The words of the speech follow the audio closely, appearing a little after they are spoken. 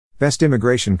Best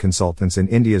Immigration Consultants in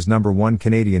India's #1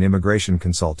 Canadian immigration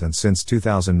consultant since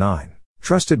 2009.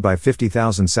 Trusted by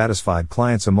 50,000 satisfied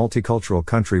clients, a multicultural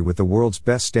country with the world's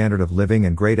best standard of living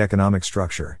and great economic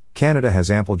structure, Canada has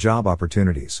ample job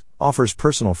opportunities, offers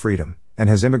personal freedom, and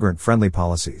has immigrant-friendly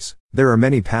policies. There are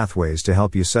many pathways to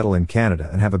help you settle in Canada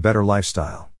and have a better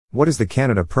lifestyle. What is the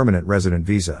Canada Permanent Resident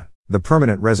Visa? The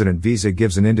Permanent Resident Visa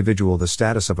gives an individual the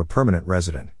status of a permanent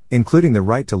resident, including the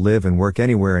right to live and work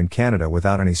anywhere in Canada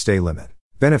without any stay limit.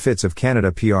 Benefits of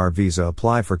Canada PR Visa: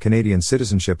 apply for Canadian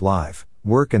citizenship, live,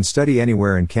 work and study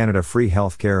anywhere in Canada, free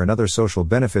healthcare and other social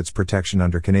benefits, protection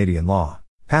under Canadian law.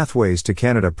 Pathways to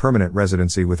Canada Permanent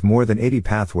Residency: with more than 80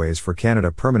 pathways for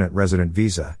Canada Permanent Resident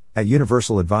Visa, at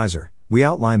Universal Advisor, we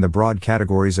outline the broad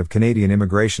categories of Canadian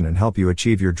immigration and help you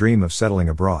achieve your dream of settling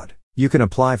abroad. You can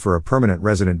apply for a permanent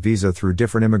resident visa through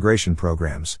different immigration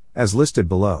programs, as listed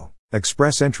below.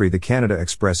 Express Entry: the Canada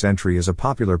Express Entry is a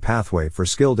popular pathway for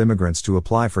skilled immigrants to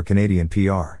apply for Canadian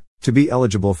PR. To be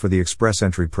eligible for the Express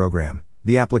Entry program,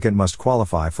 the applicant must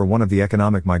qualify for one of the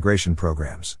economic migration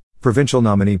programs. Provincial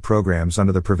Nominee Programs: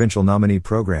 under the Provincial Nominee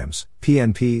Programs,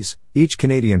 PNPs, each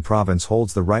Canadian province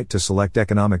holds the right to select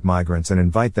economic migrants and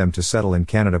invite them to settle in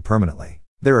Canada permanently.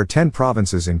 There are 10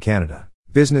 provinces in Canada.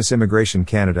 Business Immigration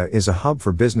Canada is a hub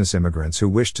for business immigrants who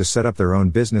wish to set up their own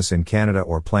business in Canada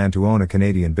or plan to own a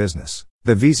Canadian business.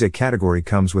 The visa category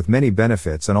comes with many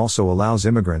benefits and also allows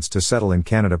immigrants to settle in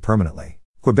Canada permanently.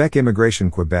 Quebec Immigration: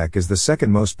 Quebec is the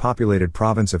second most populated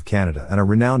province of Canada and a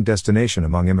renowned destination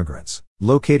among immigrants.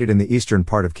 Located in the eastern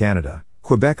part of Canada,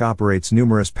 Quebec operates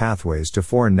numerous pathways to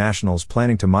foreign nationals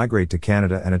planning to migrate to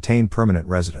Canada and attain permanent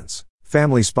residence.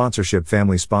 Family Sponsorship: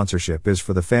 family sponsorship is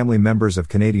for the family members of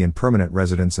Canadian permanent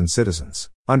residents and citizens.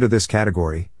 Under this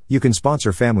category, you can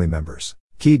sponsor family members.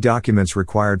 Key documents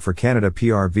required for Canada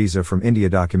PR Visa from India: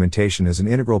 documentation is an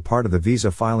integral part of the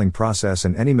visa filing process,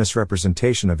 and any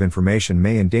misrepresentation of information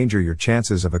may endanger your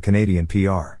chances of a Canadian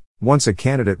PR. Once a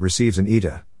candidate receives an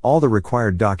ETA, all the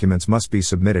required documents must be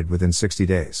submitted within 60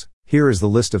 days. Here is the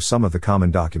list of some of the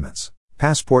common documents.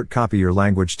 Passport copy, your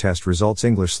language test results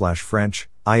English/French,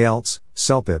 IELTS,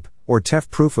 CELPIP, or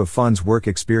TEF, proof of funds, work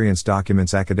experience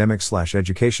documents,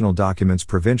 academic/educational documents,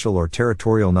 provincial or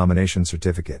territorial nomination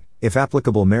certificate, if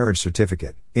applicable marriage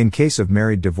certificate, in case of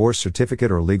married, divorce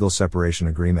certificate or legal separation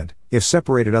agreement, if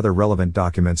separated, other relevant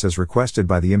documents as requested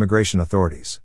by the immigration authorities.